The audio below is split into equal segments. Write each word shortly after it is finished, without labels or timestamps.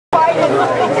I'll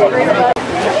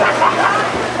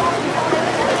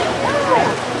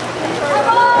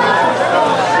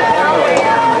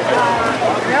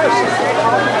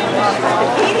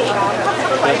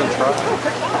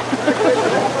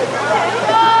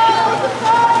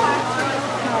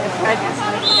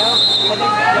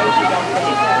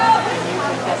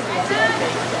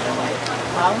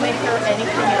make her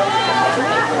anything else.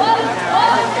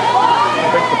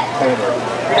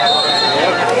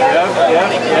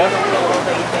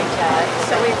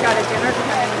 So we've got a dinner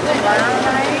coming tomorrow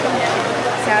night,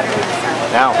 Saturday and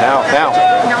Sunday. Now.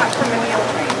 Not from a meal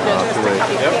train. Just a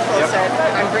couple people said,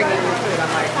 I'm bringing you food on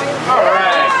my plate. All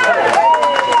right.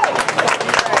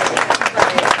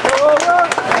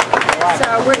 So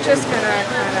we're just going to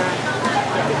kind of...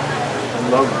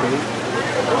 Unload the beef.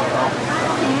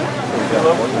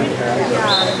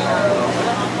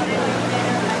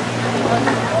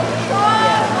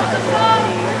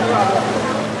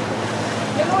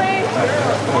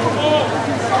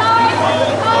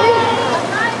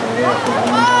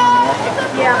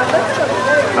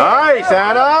 Nice,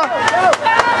 Anna.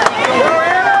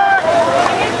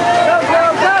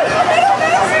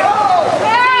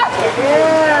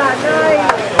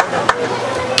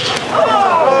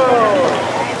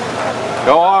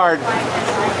 Go hard.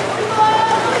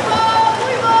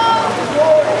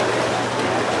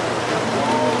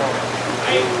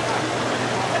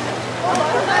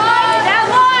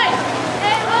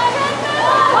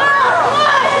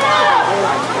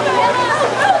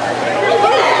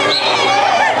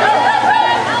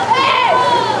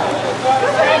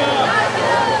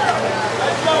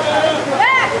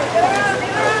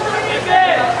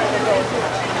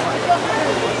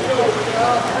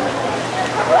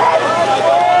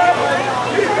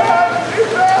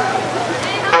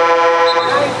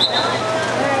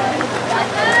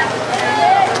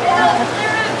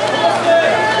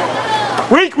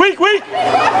 Weak.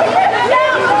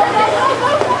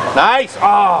 Nice.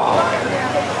 Oh.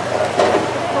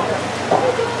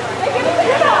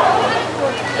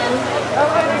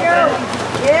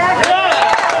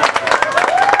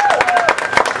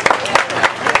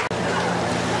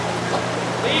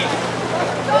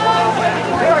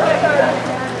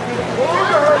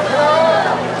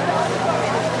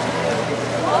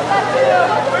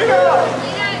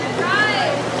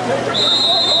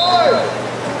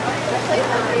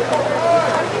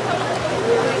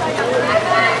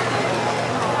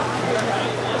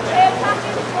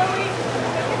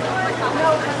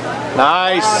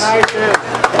 Nice.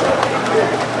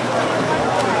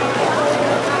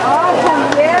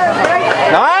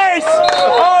 Nice.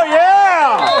 Oh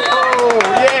yeah. Oh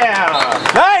yeah.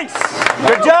 Nice.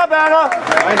 Good job, Anna.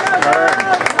 Nice turn.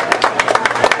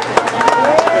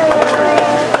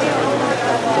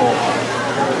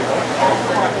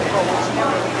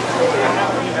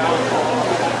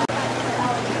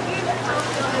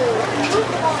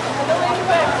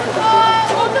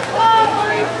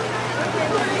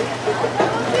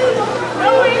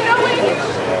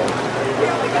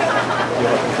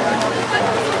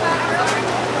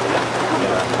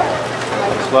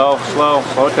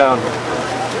 Slow it down.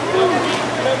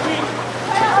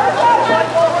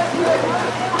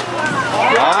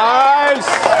 Nice.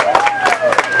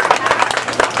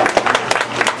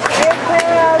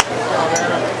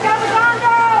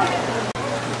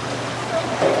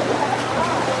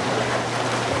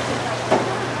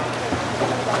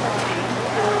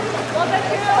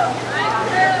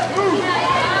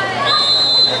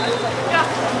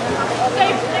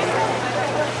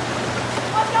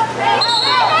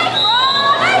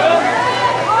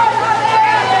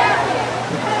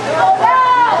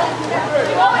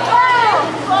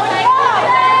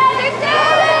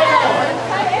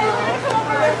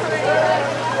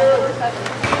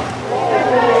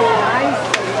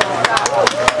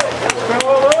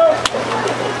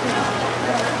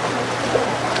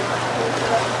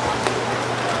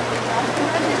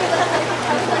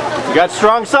 You got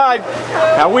strong side.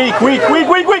 Now weak.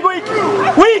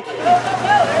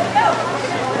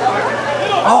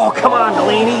 Oh, come on,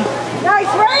 Delaney. Nice,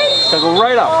 right? Gotta go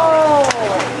right up. Oh.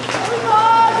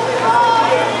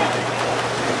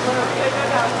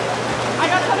 I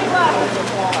got something left.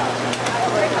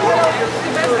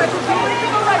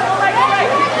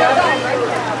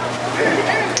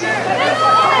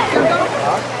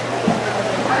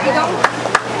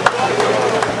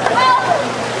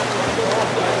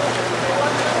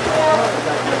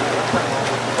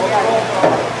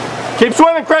 Keep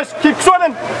swimming, Chris. Keep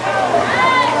swimming.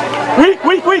 Weak.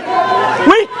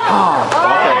 Oh,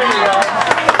 okay.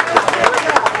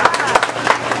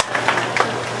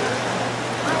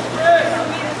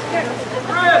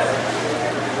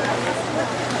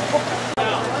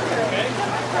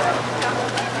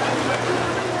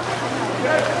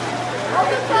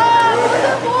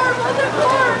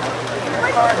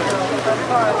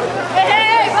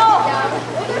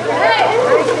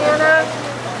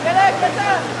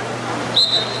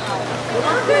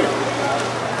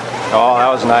 Oh, that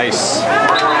was nice.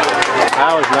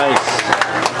 That was nice.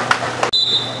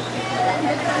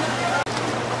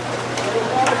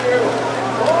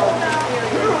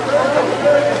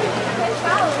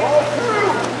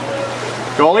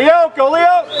 Go Leo! Go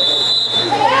Leo!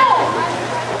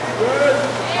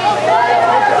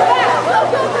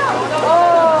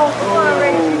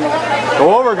 Go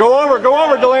over, go over, go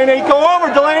over, Delaney! Go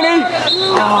over, Delaney!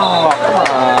 Oh, come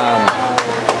on.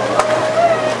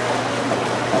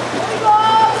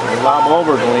 Lob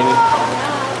over, Delaney.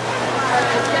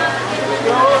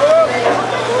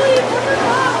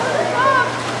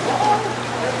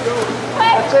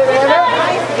 That's it, Anna.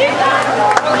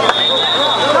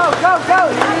 Go, go, go.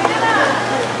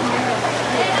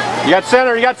 You got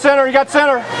center, you got center, you got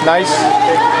center. Nice.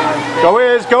 Go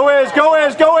Iz, go Iz, go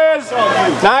Iz, go Iz.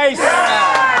 Nice.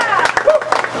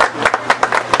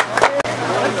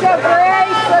 Let's go,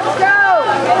 Grace. Let's go.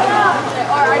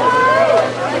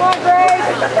 Come on, Grace.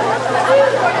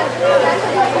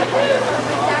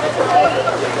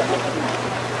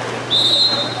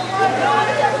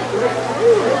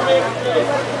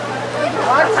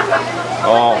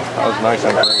 Oh, that was nice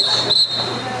on Grace.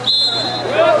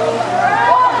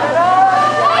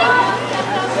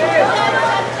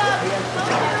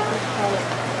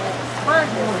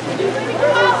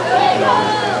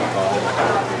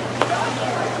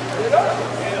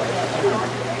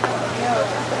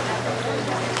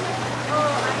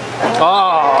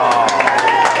 Oh!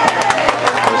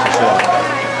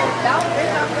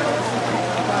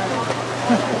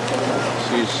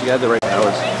 She had the right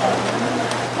nose.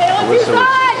 Alyssa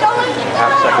was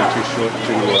half second too short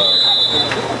to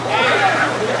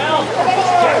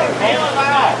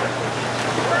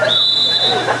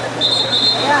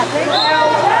Yeah, thank you.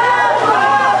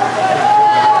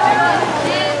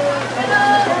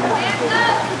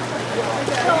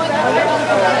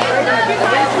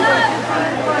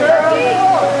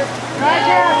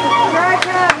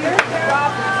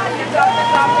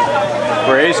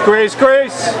 Grace, Grace,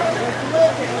 Grace!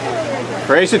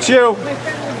 Grace, it's you!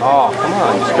 Oh, come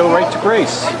on, just go right to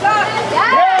Grace. You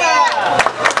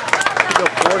go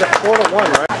 4-1,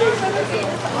 right?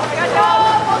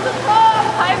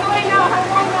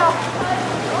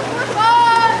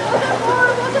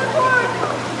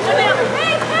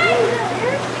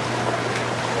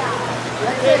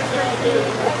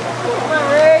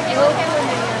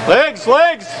 Legs,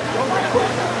 legs!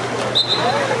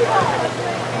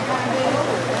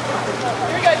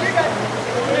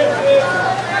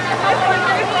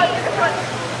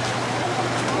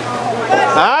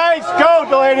 Nice! Go,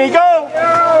 Delaney, go!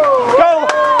 Go!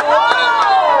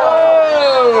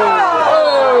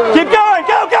 Keep going!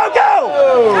 Go, go, go!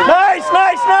 Nice,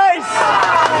 nice, nice!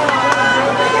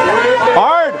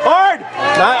 Hard, hard!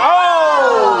 Oh!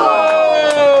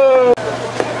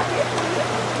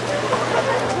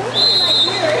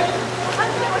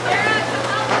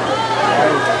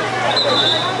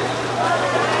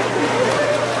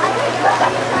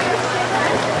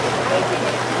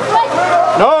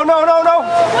 No, no, no, no!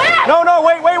 No, no,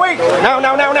 wait, wait, wait! Now,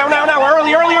 now, now, now, now, now!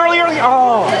 Early, early, early, early!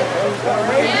 Oh!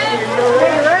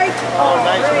 Oh,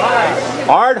 nice, nice!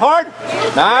 Hard, hard!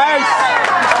 Nice!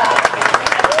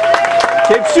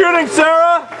 Keep shooting,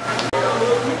 Sarah!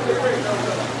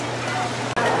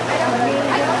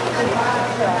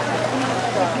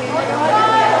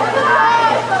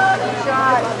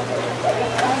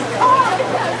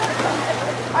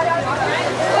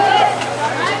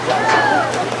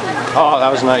 Oh,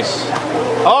 that was nice.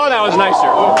 Oh, that was nicer.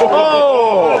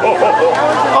 Oh!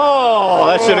 Oh,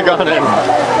 that should have gone in.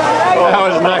 That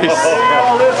was nice.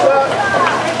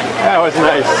 That was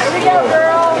nice.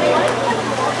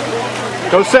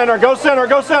 Go center, go center,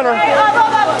 go center.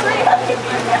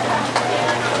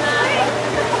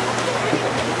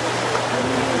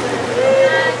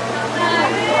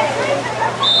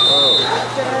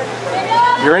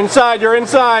 You're inside, you're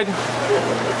inside.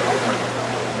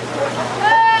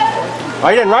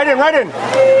 Right in, right in, right in.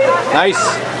 Nice.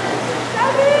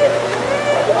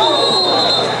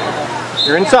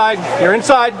 You're inside, you're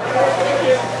inside.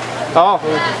 Oh.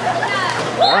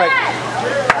 All right.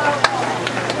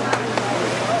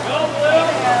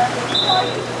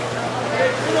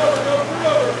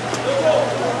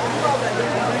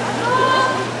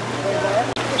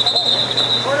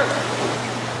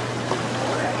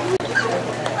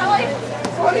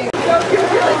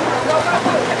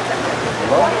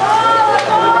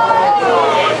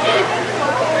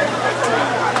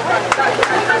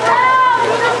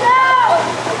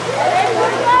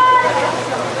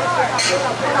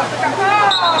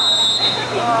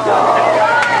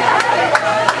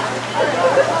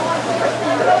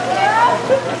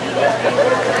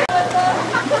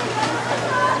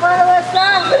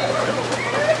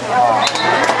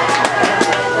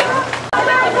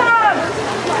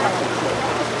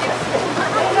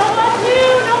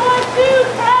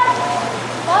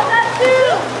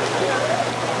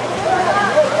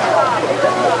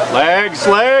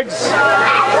 Legs,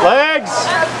 legs, legs.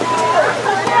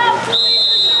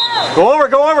 Go over,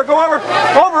 go over, go over.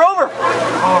 Over, over.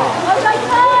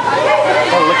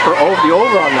 Oh, look for the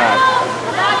over on that.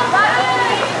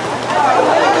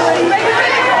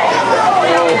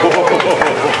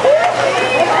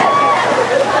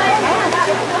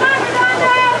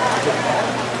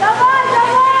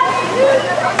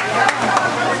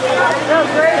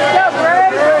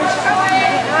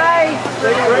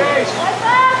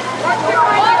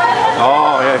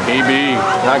 Oh, yeah, BB.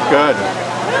 Not good.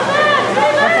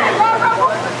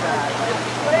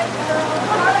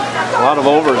 A lot of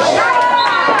overs.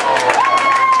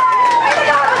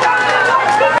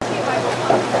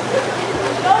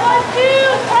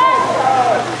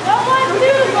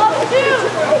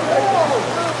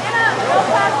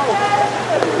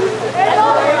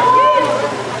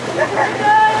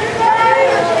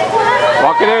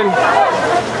 Walk it in.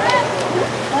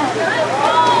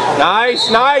 Nice,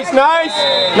 nice, nice,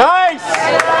 nice.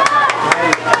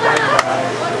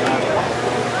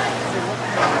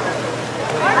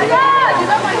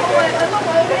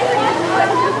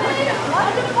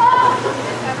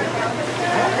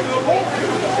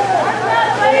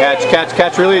 Catch, catch,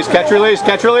 catch, release, catch, release,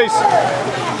 catch, release.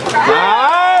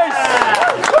 Nice.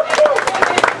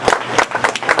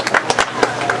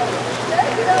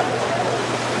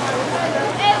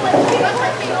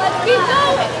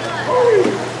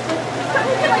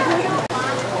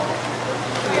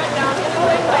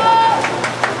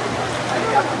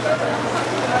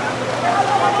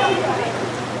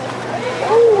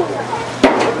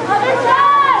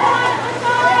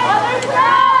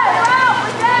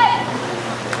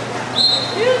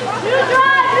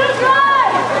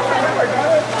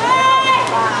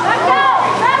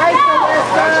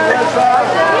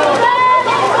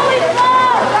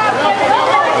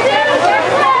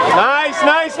 Nice,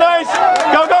 nice, nice.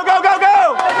 Go, go, go, go,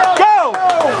 go. Go.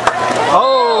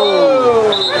 Oh.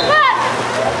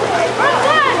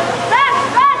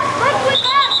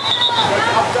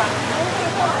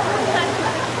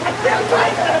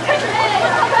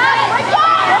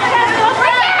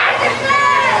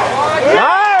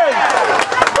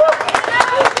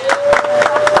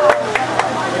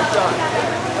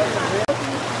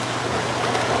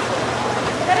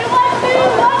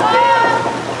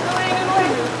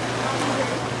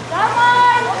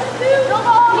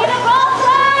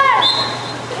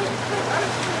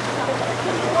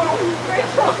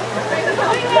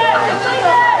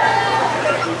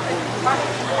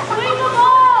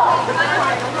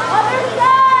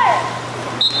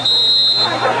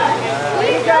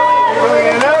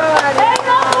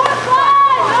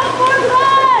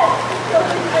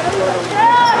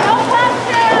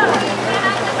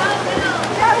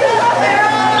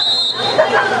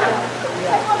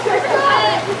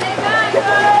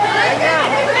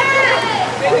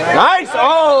 Nice!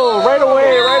 Oh, right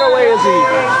away, Izzy.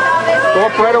 Go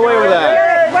up right away with that.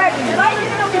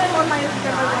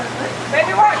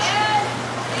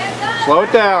 Slow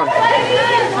it down.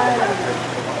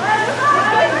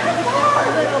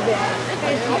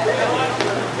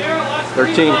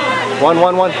 13. 1,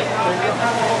 1, 1.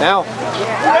 Now.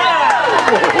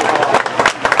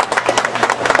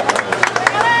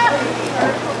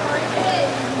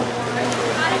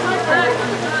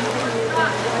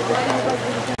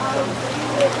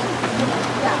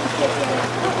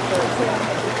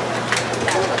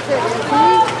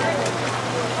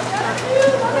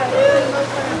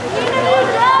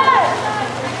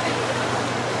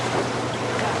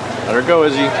 Let her go,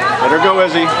 Izzy. Let her go,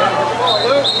 Izzy.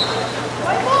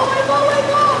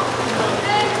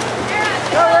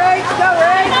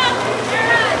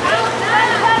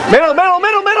 Middle, middle,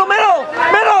 middle, middle, middle,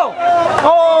 middle.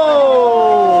 Oh!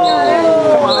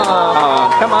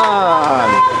 Come on.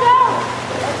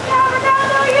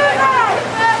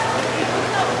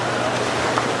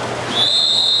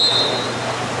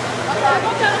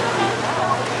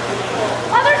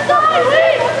 Other side,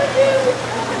 wait!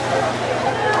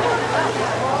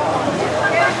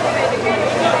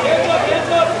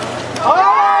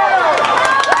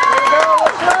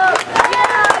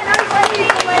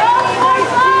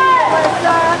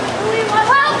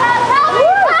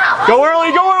 Go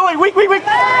early, go early. Weak, weak, weak,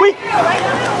 weak.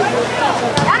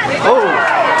 Oh.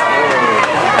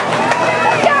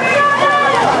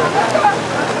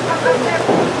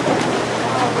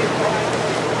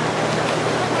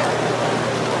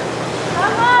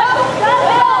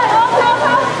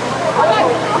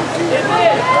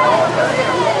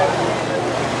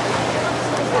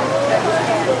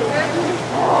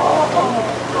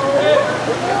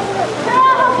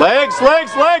 Legs,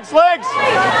 legs, legs, legs.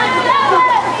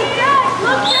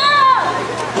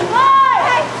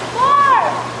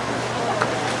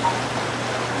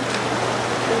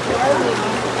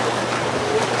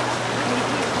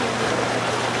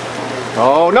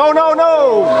 Oh, no, no,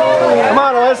 no! Come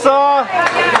on, Alyssa!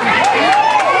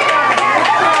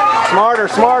 Smarter,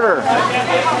 smarter!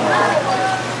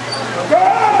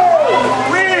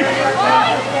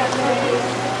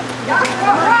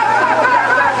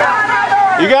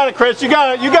 You got it, Chris, you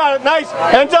got it, you got it, nice!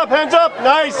 Hands up,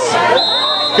 nice!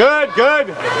 Good, good!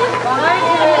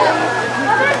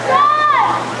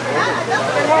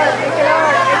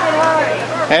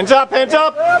 Hands up, hands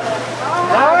up!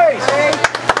 Nice!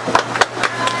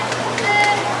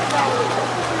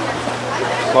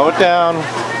 Slow it down.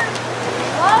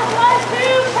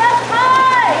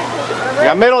 You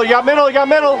got middle, you got middle, you got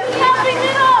middle!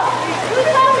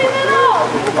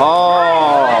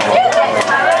 Oh!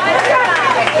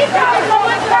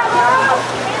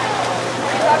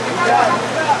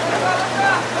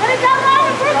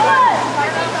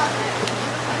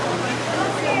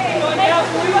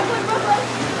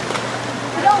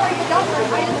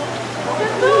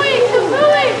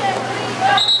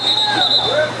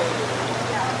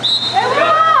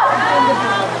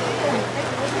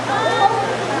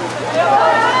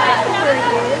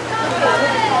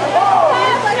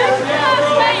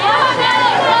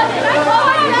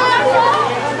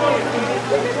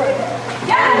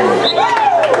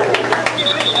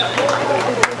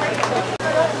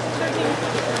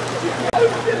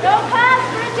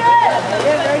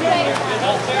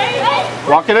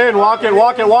 Walk it in, walk it,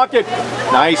 walk it, walk it.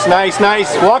 Nice, nice,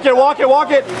 nice. Walk it, walk it,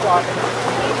 walk it.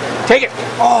 Take it.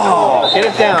 Oh, get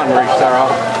it down, Sarah.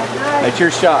 That's your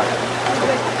shot.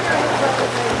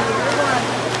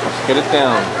 Get it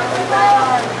down.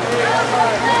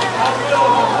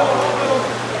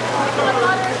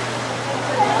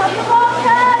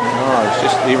 Oh, it's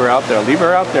just leave her out there. Leave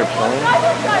her out there, Plane.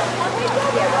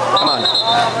 Come on.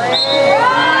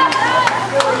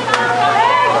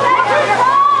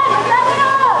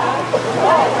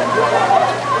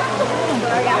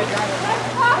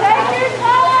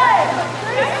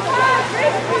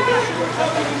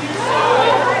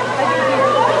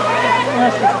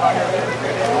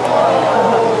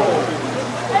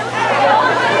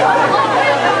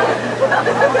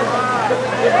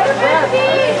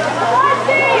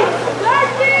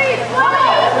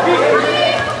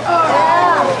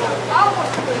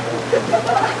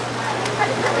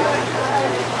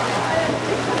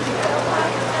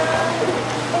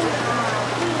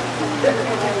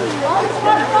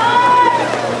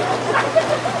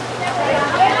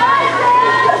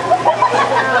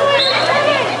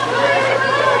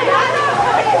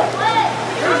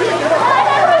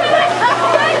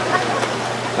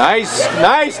 Nice,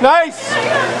 nice, nice!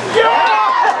 Yeah!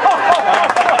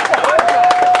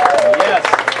 Yes.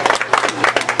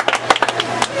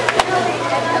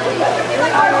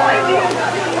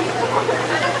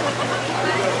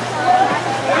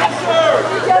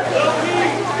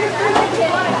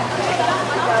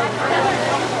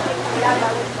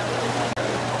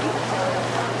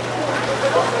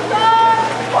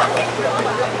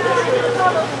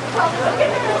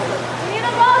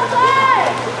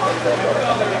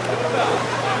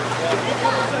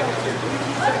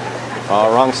 Oh,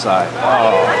 wrong side.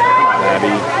 Oh, Abby.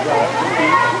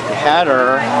 You had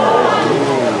her.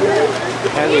 You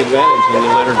had the advantage and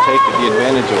you let her take the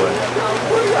advantage away.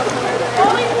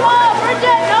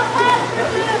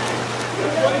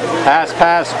 Pass,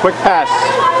 pass, quick pass.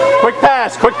 Quick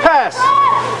pass, quick pass.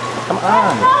 Come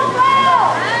on.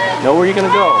 Know where you're going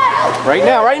to go. Right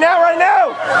now, right now, right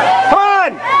now. Come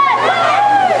on.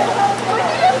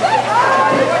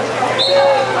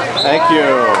 Thank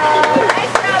you.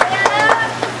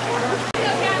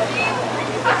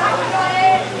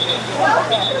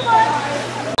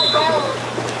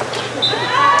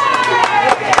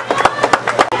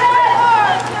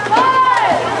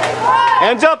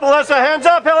 Hands up, Alyssa! Hands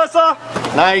up, Alyssa!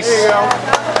 Nice. There you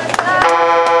go.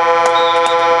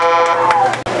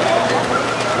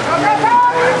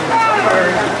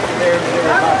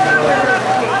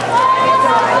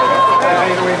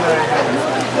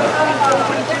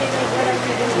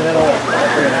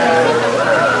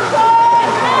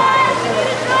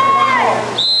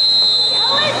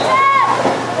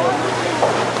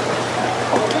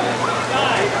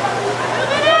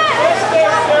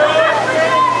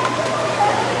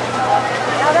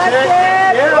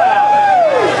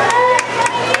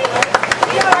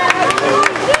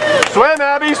 Swim,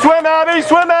 Abby! Swim, Abby!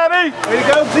 Swim, Abby! Way to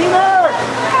go, Zena!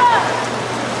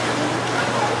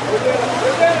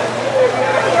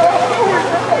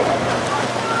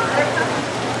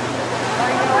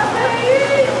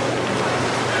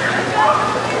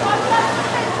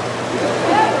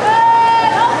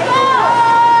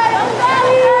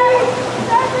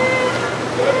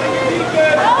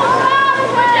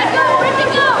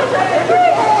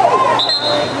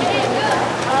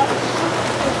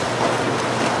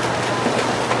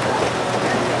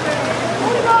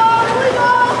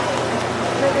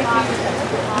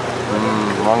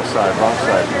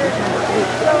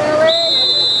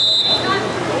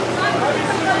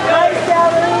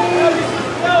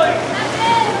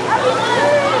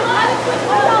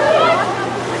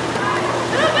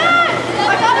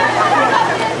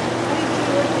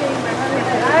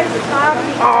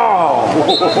 Oh!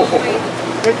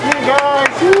 Good to you guys.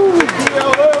 Good to you,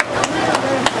 OLu.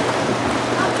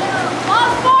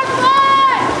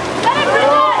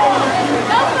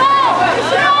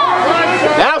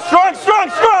 Now strong, strong,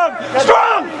 strong,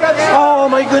 strong! Oh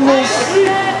my goodness!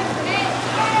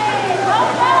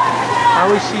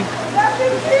 How is she?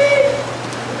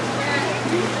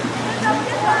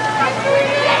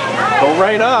 Go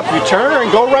right up. You turn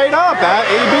and go right up.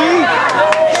 AB.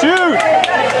 Shoot.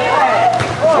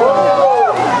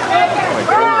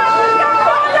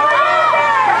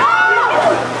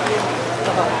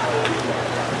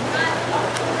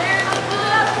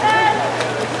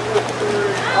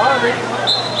 Oh my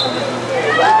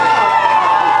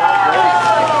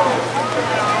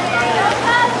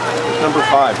Number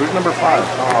 5. Who's number 5?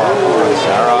 Oh,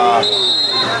 Sarah.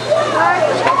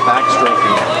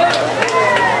 Backstroking.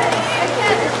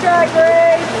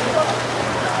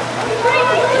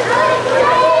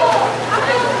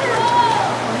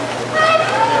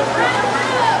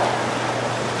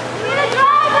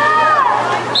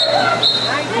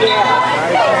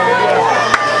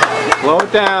 Slow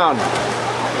it down.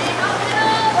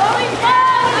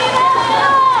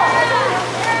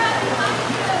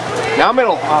 Now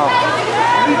middle.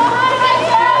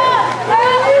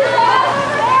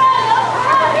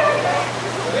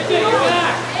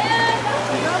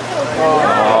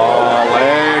 Oh,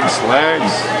 legs,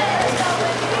 legs.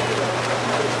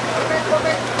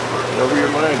 Get over your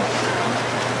legs.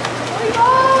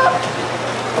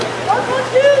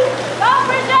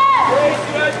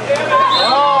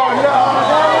 Oh, no.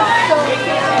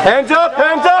 Hands up,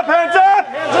 hands up, hands up!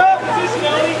 Hands up.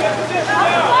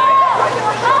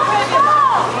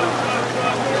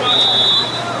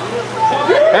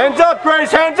 Hands up,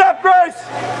 Grace, hands up, Grace!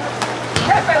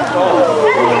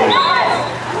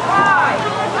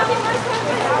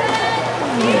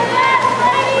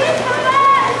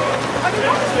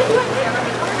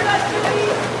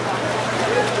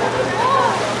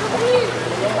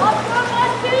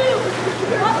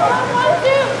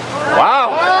 Wow!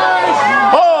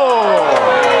 Oh!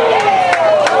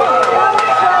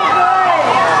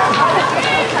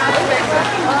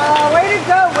 Way to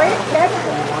go, way to catch it.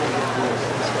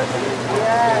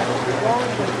 Yeah.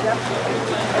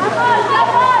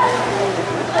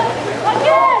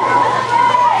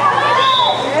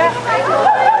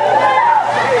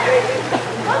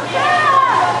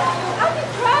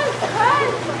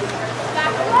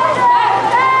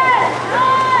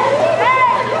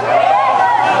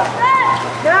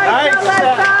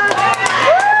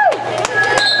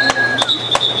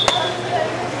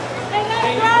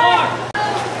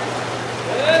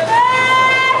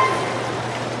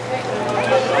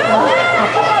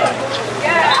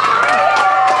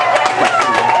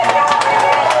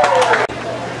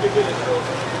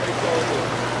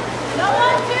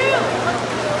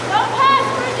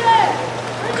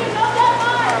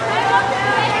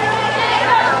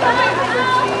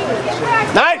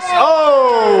 Nice!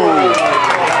 Oh!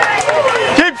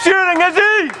 Keep shooting,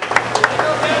 Izzy!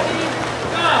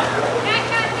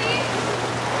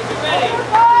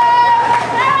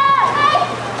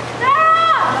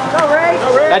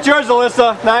 That's yours,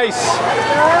 Alyssa. Nice.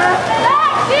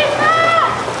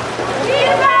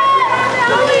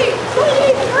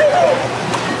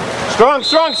 Strong,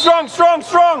 strong, strong, strong,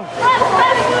 strong.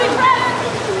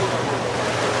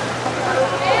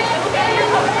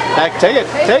 Back, take it,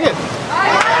 take it.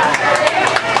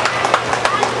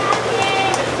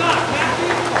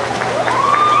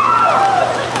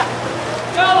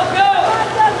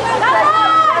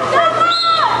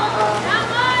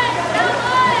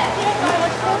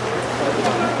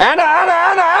 Anna, Anna,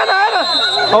 Anna, Anna, Anna!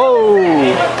 Oh!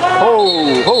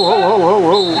 Oh! Ho, ho, ho, ho,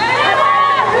 ho!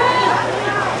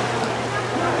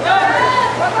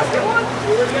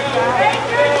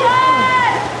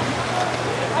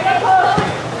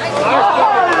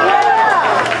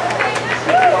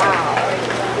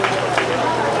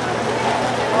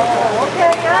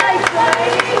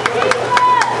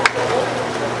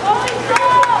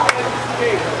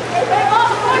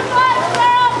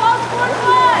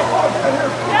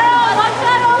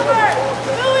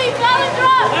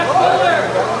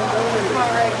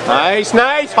 Nice,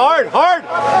 nice, hard, hard,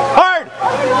 hard,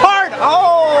 hard.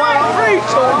 Oh,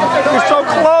 reach! You're so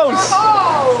close.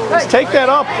 Let's take that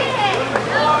up.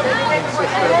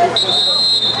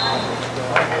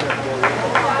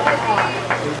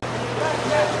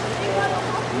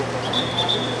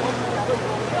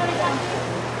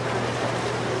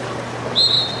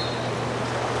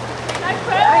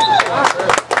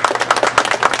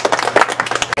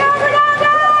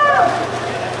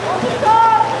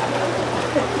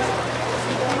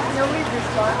 Nobody's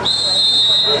responding.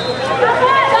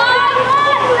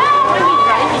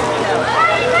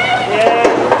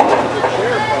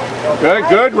 Good,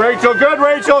 good, Rachel, good,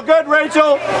 Rachel, good,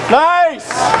 Rachel. Nice.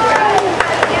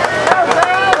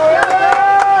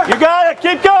 You got it,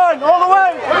 keep going, all the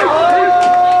way.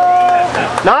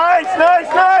 Nice, nice,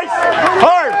 nice.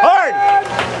 Hard, hard.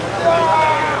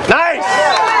 Nice.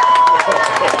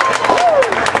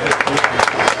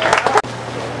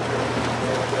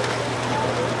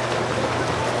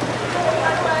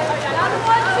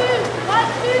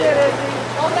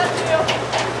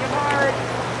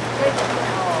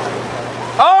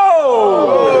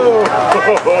 Oh!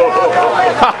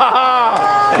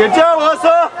 Good job,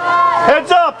 Melissa.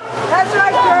 Heads up. That's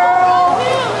right, girl.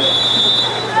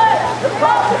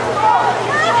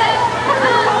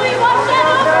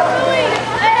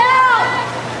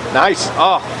 Nice.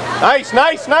 Oh, nice,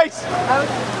 nice, nice.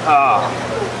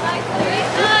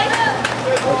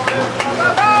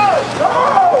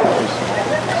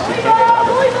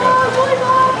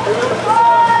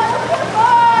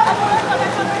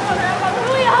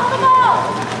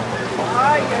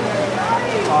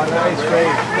 Oh, nice,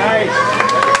 great. Nice.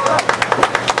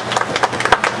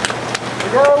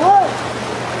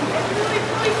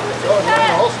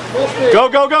 Go,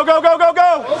 go, go, go, go, go,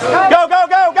 go. Go, go,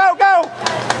 go, go, go.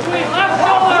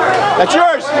 That's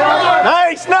yours.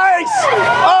 Nice, nice.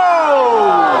 Oh!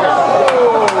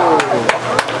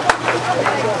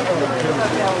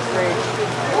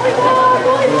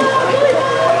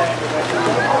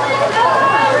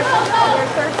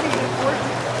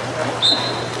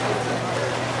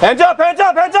 Hands up, hands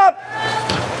up, hands up.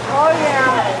 Oh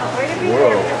yeah. Way to be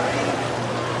there.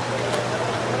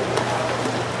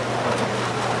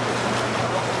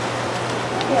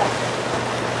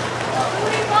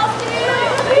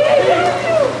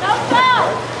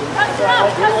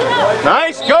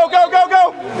 Nice, go, go, go,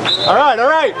 go. All right, all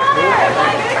right.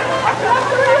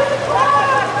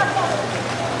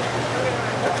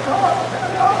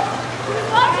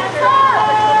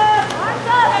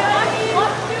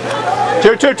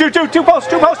 Two posts,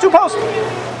 two posts, two posts.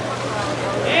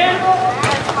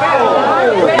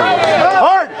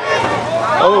 Hard.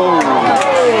 Oh.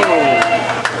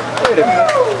 Wait a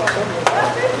minute.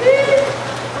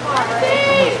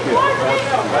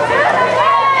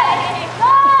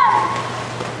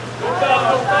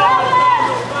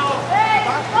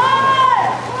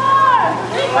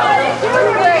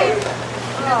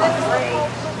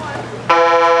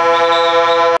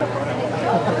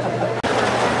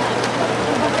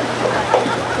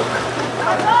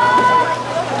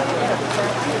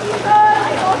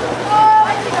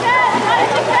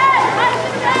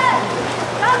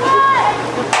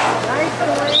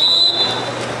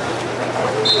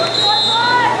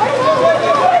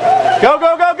 Go,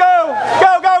 go, go, go!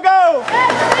 Go, go, go!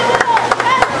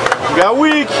 You got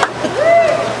weak.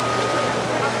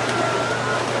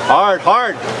 Hard,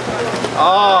 hard.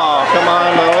 Oh, come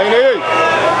on, Melanie.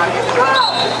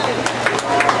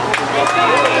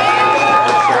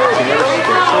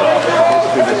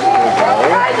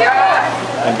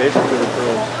 And basically the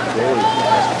girl's daily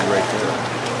has to be right there.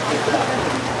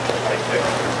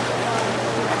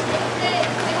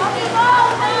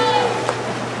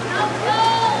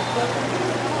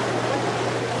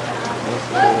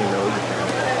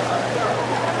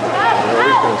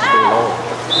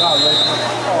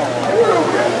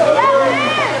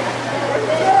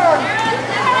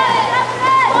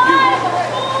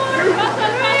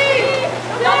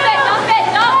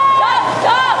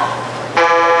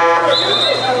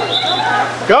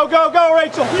 Go, go, go,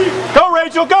 Rachel! Go,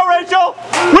 Rachel! Go, Rachel!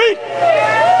 Weak!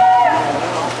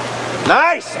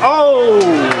 Nice! Oh!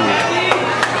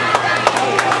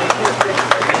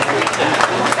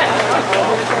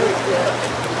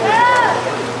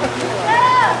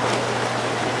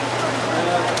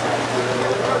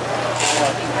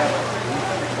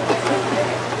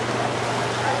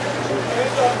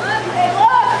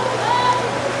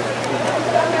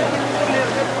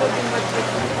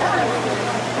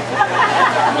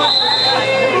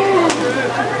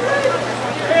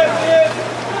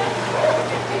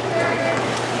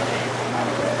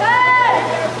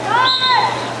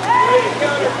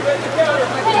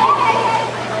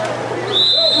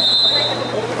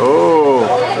 Oh,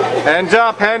 hands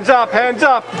up, hands up, hands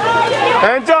up.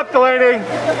 Hands up, Delaney.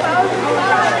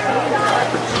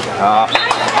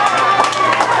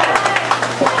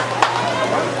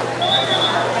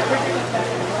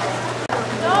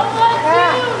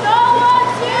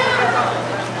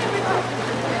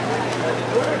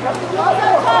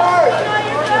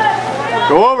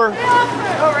 Go over.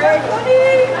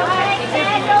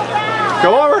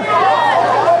 Go over.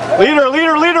 Leader,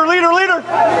 leader, leader, leader, leader.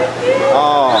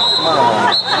 Oh.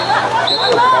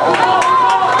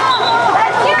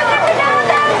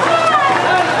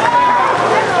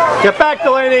 Get back,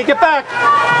 Delaney, get back.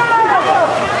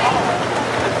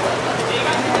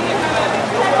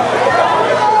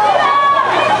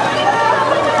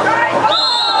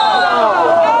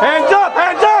 Hands up,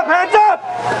 hands up, hands up.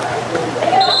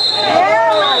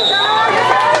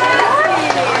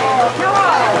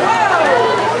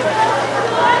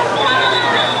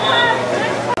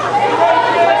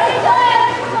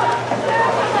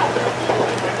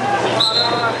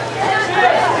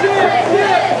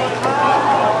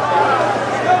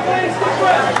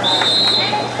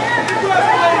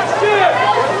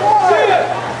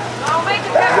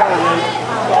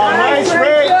 Nice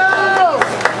race.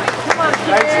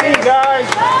 Nice knee, guys.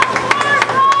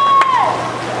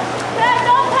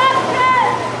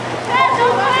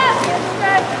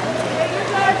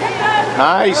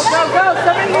 Nice. Go,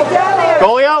 somebody get down there.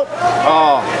 Goalie out.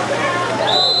 Oh.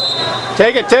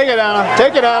 Take it, Anna.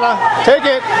 Take it, Anna. Take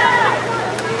it.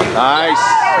 Nice.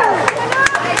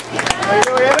 There you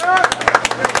go, Anna.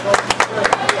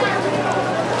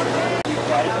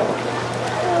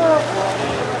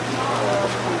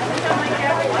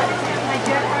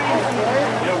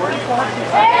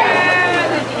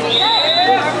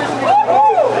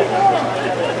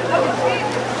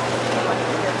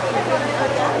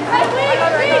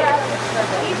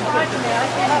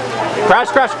 Crash,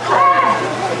 crash.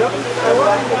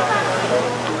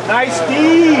 Nice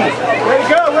knee. Way to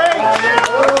go, Ray.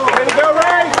 Way to go,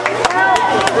 Ray.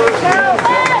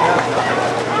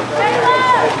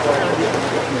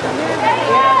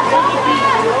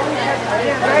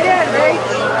 Right in, Ray.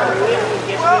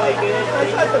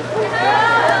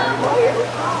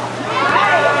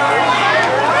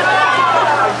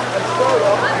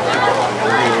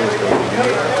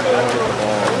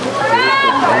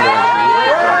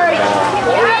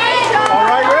 All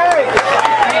right, Ray.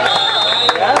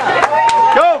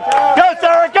 Go, go,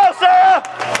 Sarah, go, Sarah.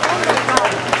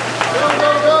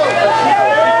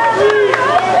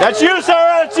 That's you,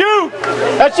 Sarah. That's you.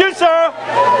 That's you, Sarah.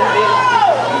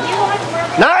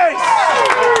 Nice.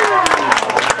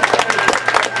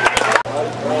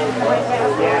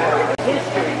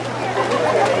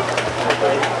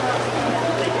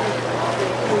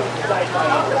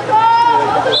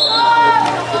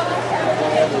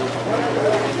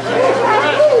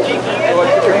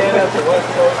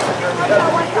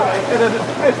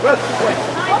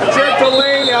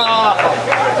 Delaney.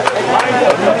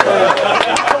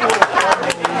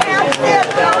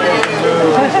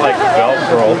 It's like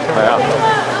Velcro. Yeah.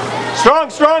 Strong,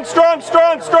 strong, strong,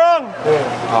 strong, strong.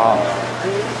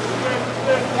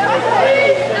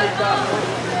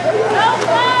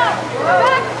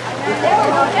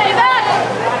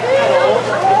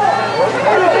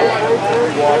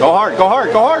 Go hard, go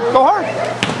hard, go hard, go hard.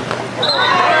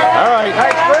 All right.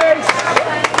 Nice race.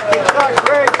 Good shot,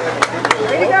 Grace.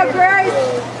 Way to go, Grace.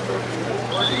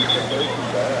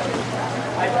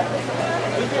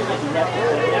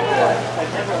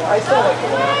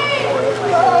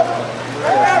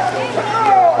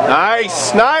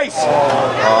 Nice, nice.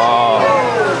 Oh.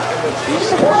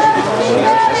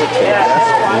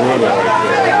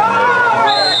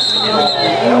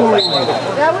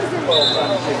 That was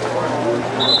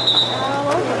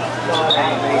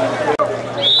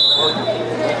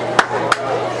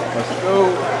Let's go.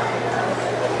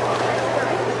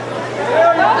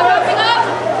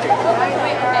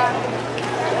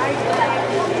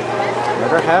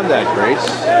 Never had that, Grace.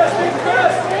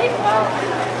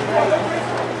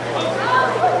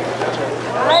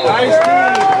 Nice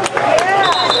knee.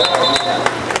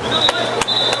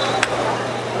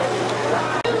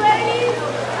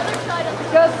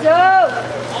 Go,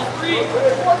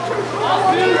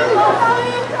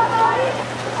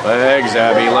 Legs,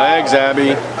 Abby, legs,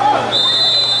 Abby.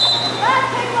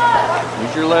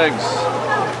 Use your legs.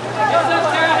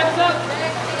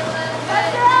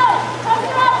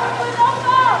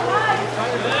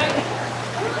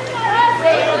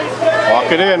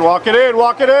 Walk it in, walk it in,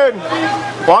 walk it in.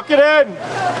 Walk it in.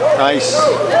 Nice.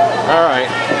 All right.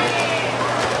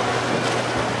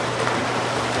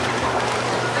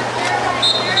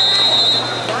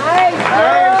 Nice,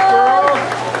 girl.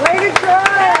 Way to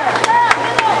try.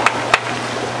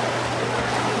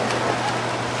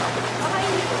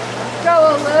 Go,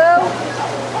 OLu.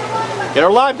 Get her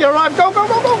alive, get her alive. Go, go,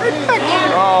 go, go.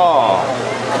 Oh.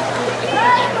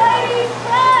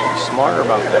 Be smarter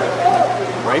about that.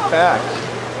 Right back.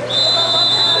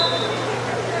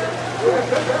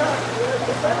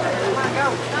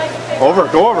 Over,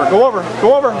 go over, go over,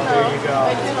 go over. There you go.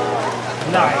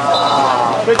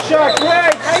 Nice. Good shot,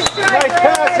 Grace. Nice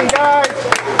passing, guys.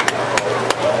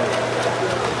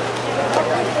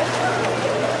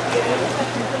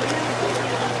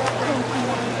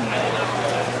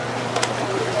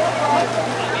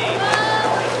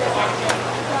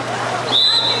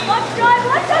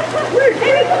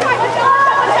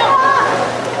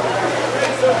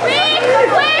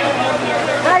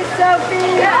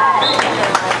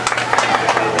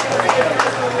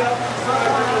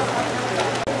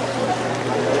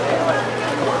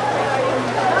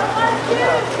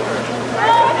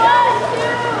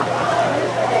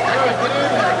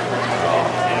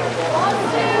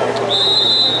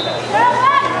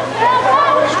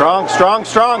 Strong,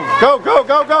 strong. Go, go,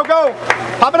 go, go, go.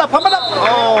 Pop it up, pop it up.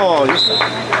 Oh, that's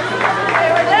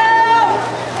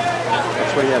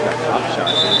where you have that top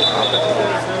shot.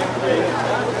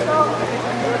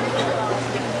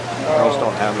 Girls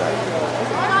don't have that.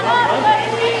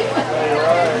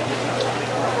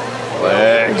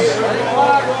 Legs.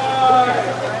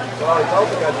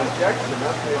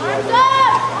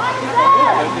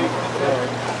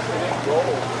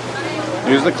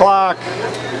 Use the clock.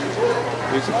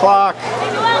 Use the clock.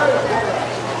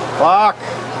 Clock.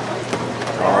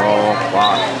 Oh,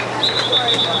 clock.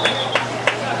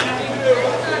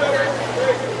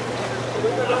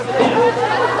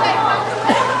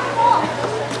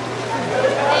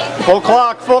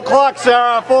 Full clock,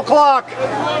 Sarah, full clock.